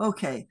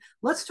 Okay,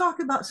 let's talk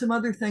about some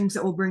other things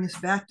that will bring us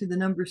back to the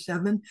number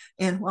 7.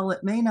 And while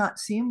it may not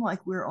seem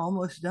like we're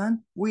almost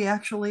done, we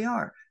actually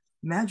are.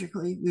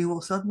 magically we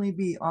will suddenly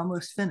be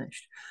almost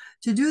finished.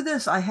 To do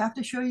this, I have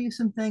to show you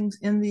some things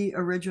in the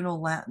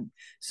original Latin.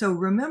 So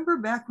remember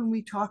back when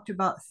we talked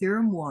about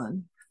Theorem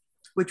 1,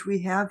 which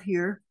we have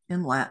here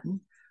in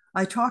Latin,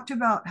 I talked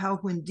about how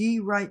when D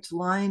writes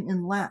line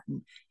in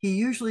Latin, he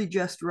usually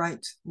just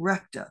writes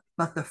recta.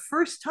 But the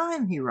first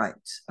time he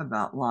writes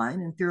about line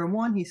in Theorem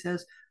 1, he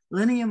says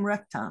lineam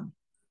rectam.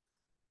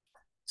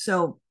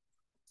 So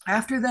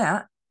after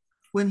that,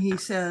 when he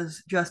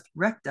says just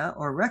recta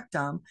or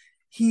rectum,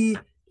 he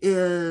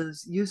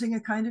is using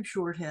a kind of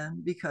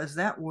shorthand because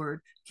that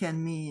word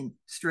can mean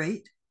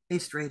straight, a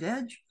straight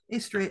edge, a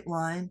straight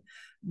line,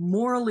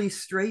 morally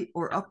straight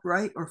or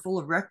upright or full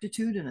of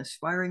rectitude and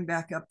aspiring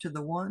back up to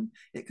the one.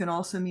 It can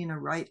also mean a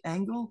right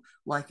angle,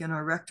 like in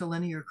a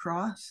rectilinear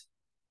cross.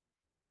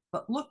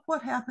 But look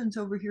what happens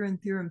over here in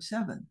Theorem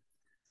 7.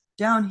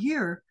 Down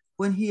here,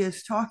 when he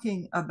is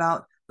talking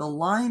about the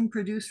line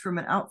produced from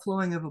an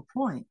outflowing of a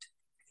point,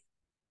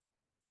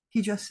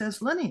 he just says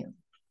lineam.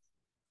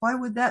 Why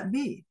would that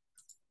be?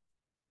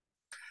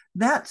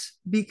 That's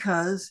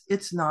because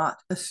it's not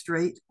a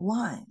straight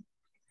line.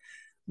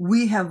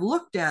 We have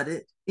looked at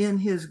it in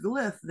his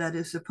glyph that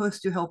is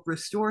supposed to help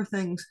restore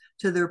things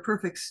to their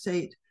perfect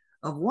state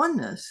of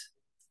oneness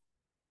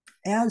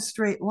as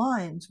straight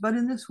lines, but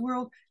in this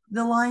world,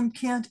 the line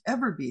can't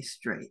ever be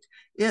straight.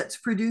 It's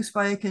produced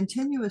by a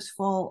continuous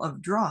fall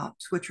of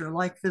drops, which are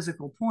like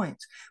physical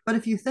points. But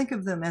if you think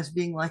of them as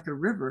being like a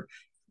river,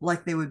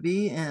 like they would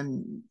be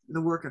in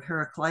the work of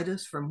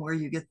Heraclitus, from where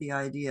you get the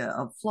idea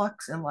of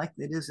flux, and like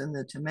it is in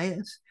the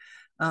Timaeus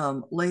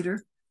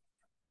later,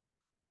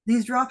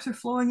 these drops are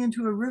flowing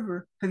into a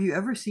river. Have you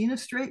ever seen a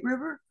straight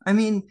river? I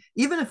mean,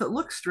 even if it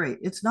looks straight,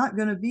 it's not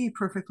going to be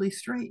perfectly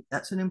straight.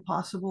 That's an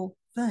impossible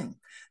thing.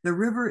 The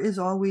river is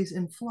always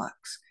in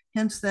flux.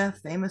 Hence that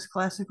famous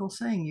classical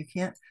saying, you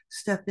can't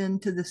step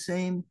into the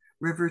same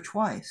river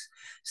twice.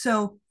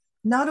 So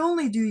not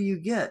only do you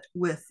get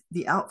with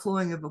the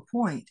outflowing of a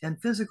point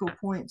and physical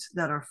points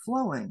that are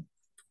flowing,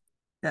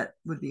 that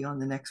would be on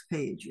the next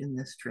page in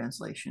this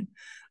translation,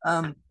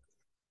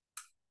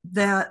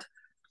 that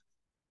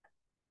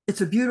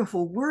it's a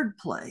beautiful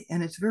wordplay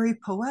and it's very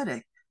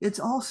poetic. It's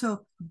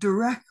also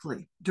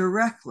directly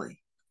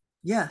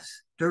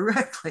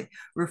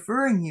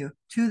referring you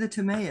to the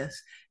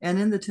Timaeus. And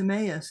in the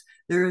Timaeus,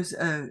 there is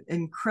an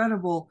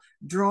incredible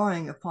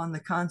drawing upon the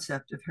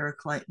concept of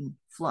Heraclitan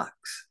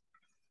flux.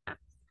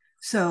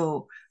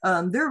 So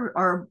there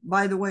are,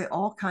 by the way,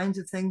 all kinds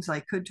of things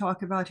I could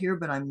talk about here,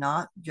 but I'm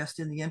not, just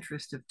in the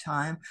interest of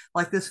time.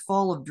 Like this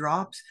fall of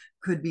drops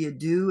could be a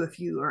dew if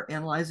you are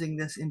analyzing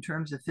this in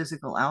terms of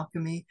physical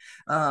alchemy.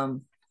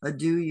 A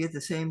dew, you get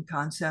the same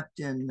concept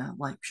in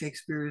like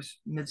Shakespeare's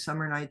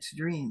Midsummer Night's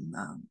Dream,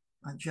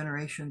 a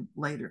generation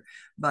later.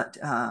 But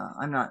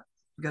I'm not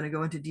going to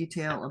go into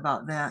detail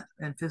about that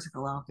and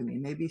physical alchemy.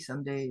 Maybe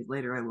someday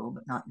later I will,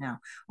 but not now.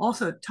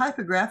 Also,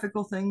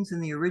 typographical things in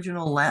the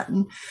original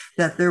Latin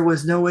that there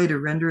was no way to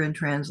render in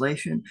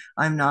translation.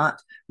 I'm not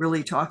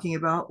really talking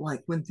about,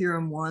 like when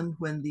Theorem 1,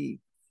 when the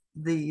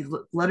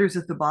letters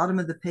at the bottom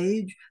of the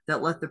page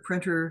that let the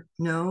printer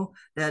know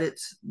that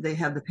they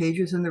have the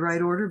pages in the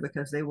right order,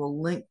 because they will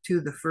link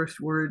to the first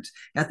words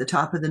at the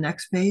top of the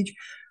next page,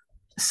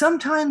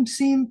 sometimes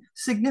seem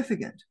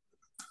significant,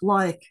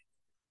 like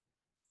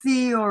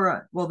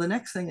Theorem. Well, the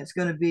next thing is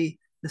going to be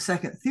the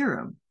second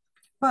theorem,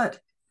 but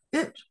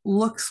it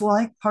looks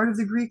like part of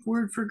the Greek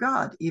word for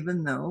God,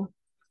 even though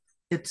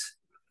it's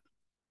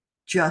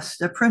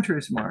just a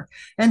printer's mark.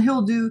 And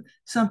he'll do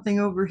something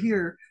over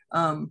here.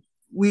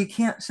 We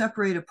can't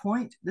separate a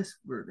point. This,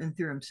 we're in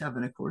Theorem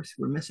 7, of course,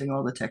 we're missing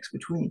all the text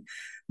between.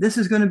 This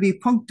is going to be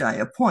puncti,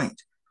 a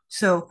point.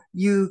 So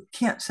you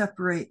can't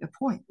separate a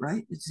point,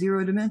 right? It's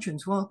 0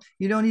 dimensions. Well,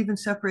 you don't even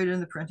separate it in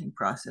the printing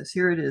process.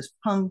 Here it is,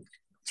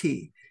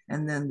 puncti,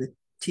 and then the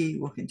T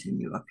will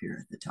continue up here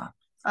at the top.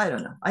 I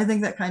don't know. I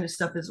think that kind of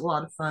stuff is a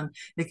lot of fun.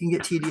 It can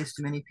get tedious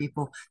to many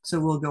people, so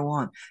we'll go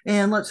on.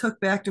 And let's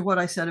hook back to what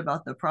I said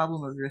about the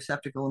problem of the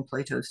receptacle in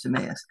Plato's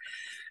Timaeus.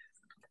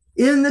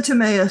 In the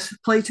Timaeus,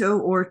 Plato,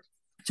 or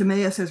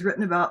Timaeus as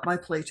written about by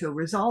Plato,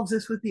 resolves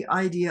this with the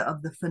idea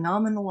of the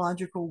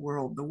phenomenological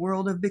world, the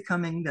world of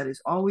becoming that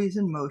is always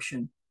in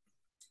motion,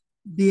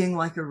 being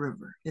like a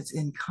river. It's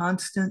in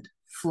constant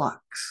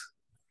flux.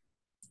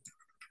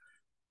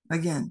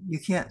 Again, you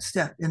can't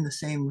step in the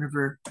same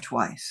river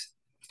twice.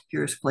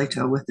 Here's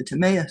Plato with the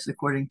Timaeus,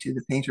 according to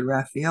the painter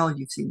Raphael.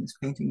 You've seen this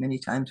painting many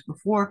times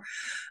before.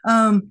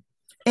 And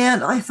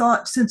I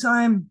thought, since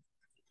I'm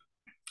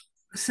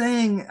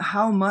saying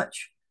how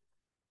much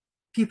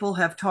people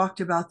have talked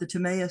about the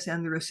Timaeus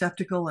and the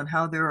receptacle and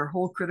how there are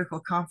whole critical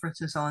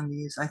conferences on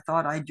these, I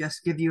thought I'd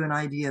just give you an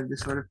idea of the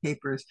sort of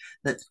papers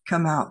that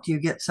come out. You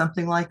get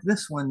something like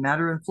this one,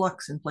 Matter and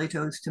Flux in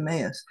Plato's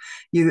Timaeus.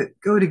 You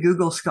go to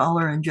Google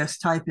Scholar and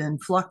just type in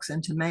Flux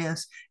and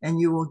Timaeus, and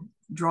you will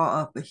draw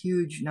up a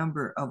huge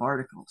number of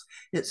articles.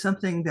 It's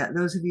something that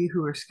those of you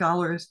who are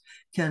scholars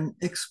can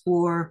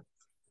explore.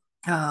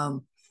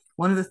 One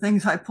of the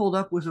things I pulled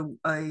up was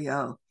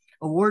a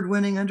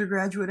award-winning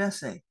undergraduate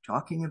essay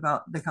talking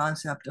about the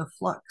concept of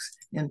flux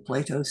in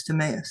Plato's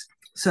Timaeus.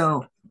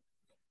 So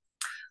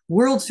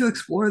worlds to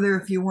explore there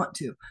if you want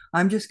to.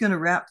 I'm just going to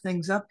wrap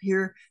things up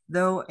here,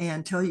 though,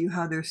 and tell you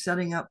how they're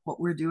setting up what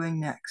we're doing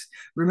next.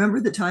 Remember,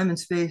 the time and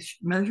space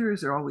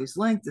measures are always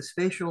linked. The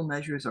spatial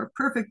measures are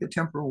perfect. The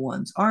temporal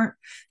ones aren't.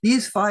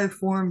 These 5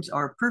 forms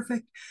are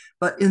perfect,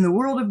 but in the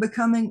world of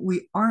becoming,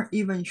 we aren't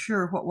even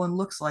sure what one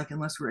looks like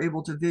unless we're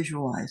able to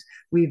visualize.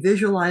 We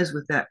visualize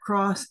with that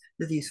cross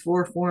that these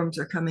 4 forms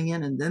are coming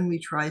in, and then we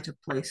try to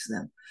place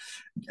them.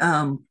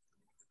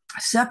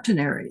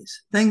 Septenaries,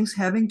 things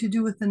having to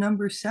do with the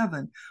number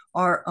 7,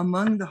 are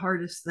among the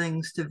hardest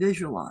things to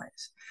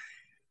visualize.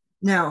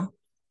 Now,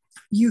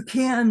 you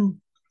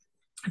can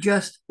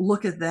just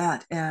look at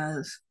that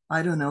as,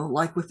 I don't know,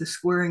 like with the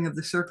squaring of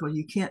the circle.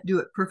 You can't do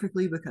it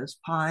perfectly because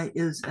pi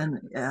is an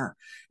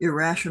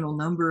irrational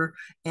number.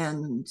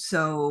 And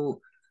so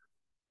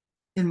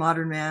in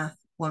modern math,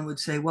 one would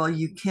say, well,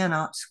 you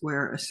cannot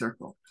square a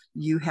circle.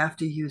 You have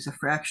to use a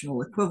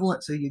fractional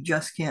equivalent, so you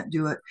just can't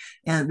do it.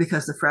 And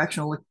because the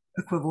fractional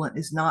equivalent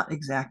is not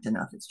exact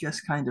enough, it's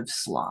just kind of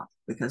slop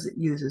because it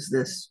uses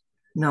this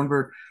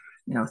number,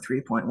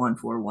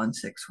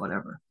 3.1416,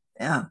 whatever.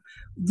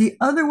 The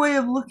other way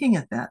of looking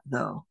at that,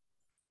 though,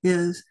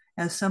 is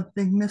as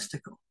something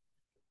mystical,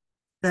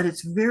 that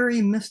it's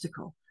very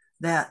mystical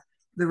that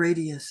the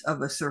radius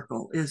of a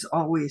circle is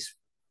always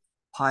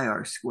pi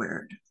r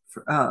squared,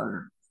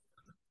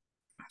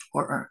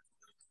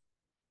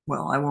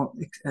 well, I won't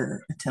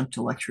attempt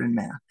to lecture in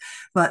math,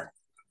 but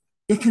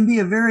it can be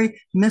a very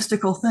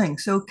mystical thing.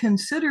 So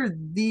consider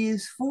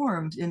these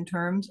forms in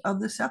terms of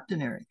the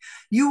septenary.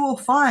 You will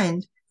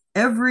find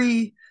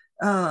every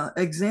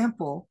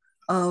example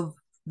of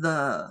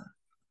the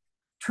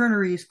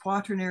ternaries,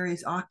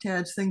 quaternaries,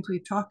 octads, things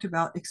we've talked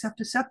about, except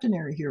a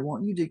septenary here,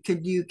 won't you?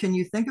 Can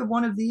you think of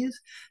one of these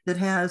that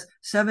has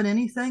 7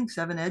 anything,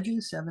 7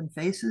 edges, 7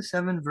 faces,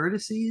 7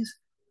 vertices?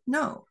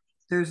 No,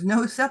 there's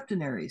no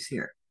septenaries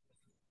here.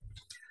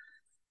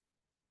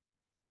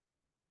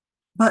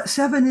 But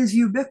 7 is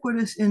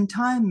ubiquitous in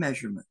time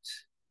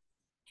measurements.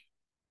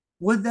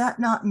 Would that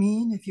not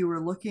mean, if you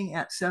were looking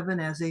at 7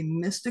 as a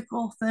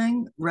mystical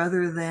thing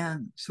rather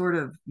than sort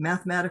of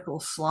mathematical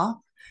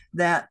slop,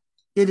 that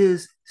it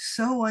is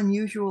so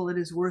unusual it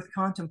is worth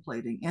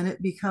contemplating, and it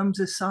becomes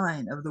a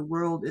sign of the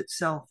world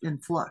itself in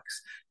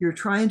flux? You're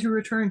trying to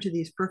return to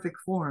these perfect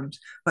forms,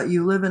 but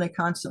you live in a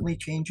constantly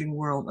changing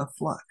world of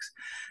flux.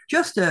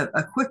 Just a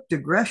quick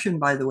digression,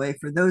 by the way,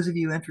 for those of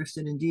you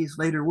interested in Dee's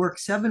later work,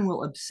 7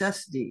 will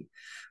obsess Dee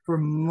for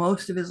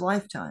most of his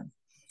lifetime.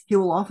 He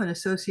will often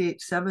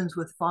associate 7s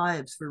with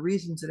 5s for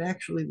reasons that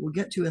actually we'll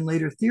get to in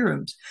later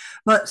theorems.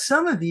 But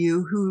some of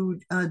you who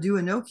do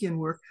Enochian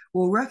work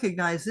will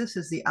recognize this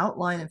as the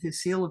outline of his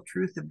Seal of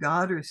Truth of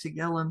God, or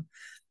Sigillum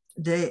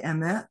de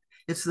Emet.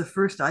 It's the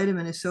first item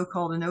in his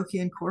so-called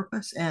Enochian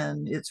corpus,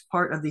 and it's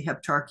part of the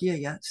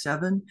Heptarchia,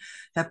 7,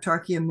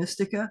 Heptarchia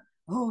Mystica.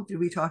 Oh, did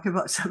we talk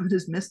about 7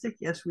 as mystic?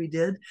 Yes, we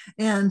did.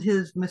 And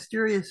his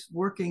mysterious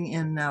working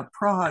in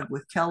Prague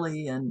with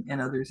Kelly and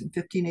others in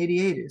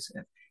 1588 is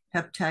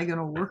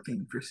heptagonal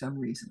working for some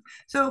reason.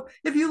 So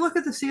if you look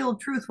at the Seal of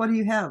Truth, what do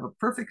you have? A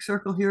perfect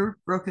circle here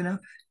broken up.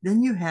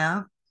 Then you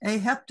have a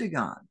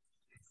heptagon.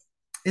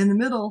 In the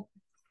middle,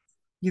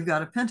 you've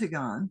got a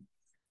pentagon.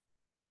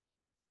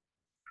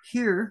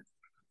 Here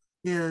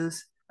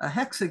is a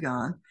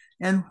hexagon.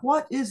 And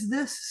what is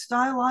this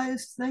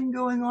stylized thing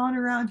going on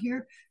around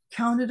here?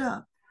 Count it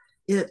up.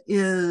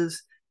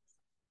 It's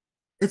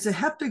a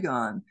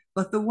heptagon,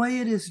 but the way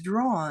it is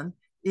drawn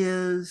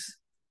is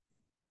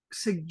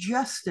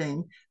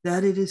suggesting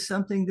that it is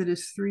something that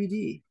is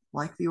 3D,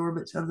 like the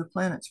orbits of the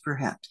planets,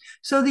 perhaps.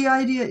 So the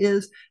idea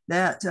is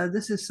that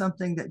this is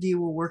something that Dee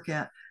will work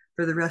at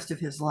for the rest of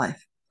his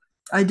life.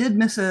 I did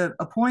miss a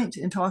point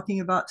in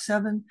talking about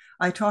 7.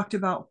 I talked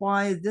about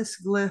why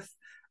this glyph,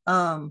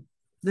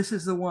 this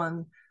is the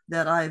one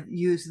that I've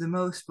used the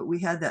most, but we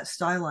had that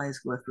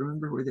stylized glyph,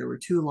 remember, where there were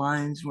 2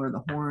 lines where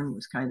the horn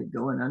was kind of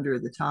going under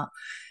the top.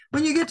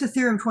 When you get to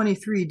Theorem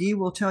 23, Dee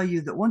will tell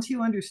you that once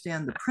you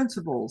understand the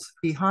principles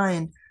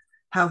behind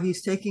how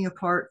he's taking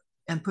apart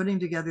and putting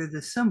together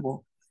this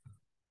symbol,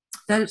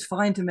 that it's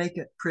fine to make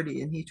it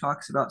pretty. And he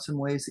talks about some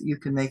ways that you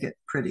can make it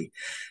pretty.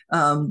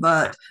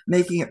 But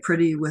making it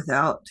pretty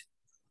without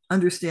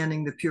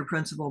understanding the pure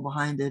principle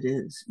behind it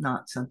is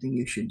not something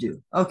you should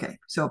do. Okay,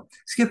 so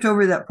skipped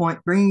over that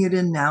point, bringing it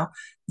in now.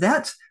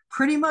 That's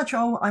pretty much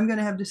all I'm going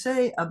to have to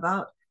say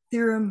about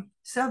Theorem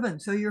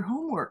 7. So your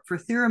homework for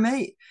Theorem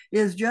 8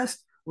 is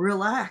just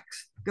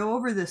relax, go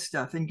over this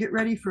stuff, and get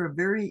ready for a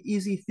very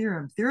easy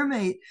theorem. Theorem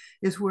 8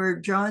 is where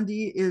John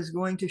Dee is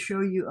going to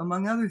show you,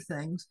 among other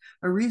things,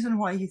 a reason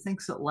why he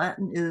thinks that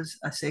Latin is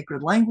a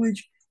sacred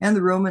language and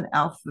the Roman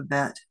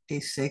alphabet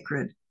a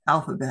sacred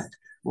alphabet,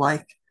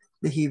 like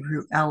the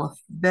Hebrew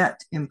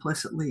alphabet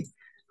implicitly,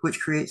 which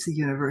creates the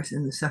universe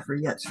in the Sefer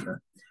Yetzirah.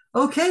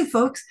 Okay,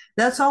 folks,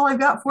 that's all I've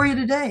got for you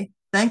today.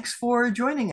 Thanks for joining us.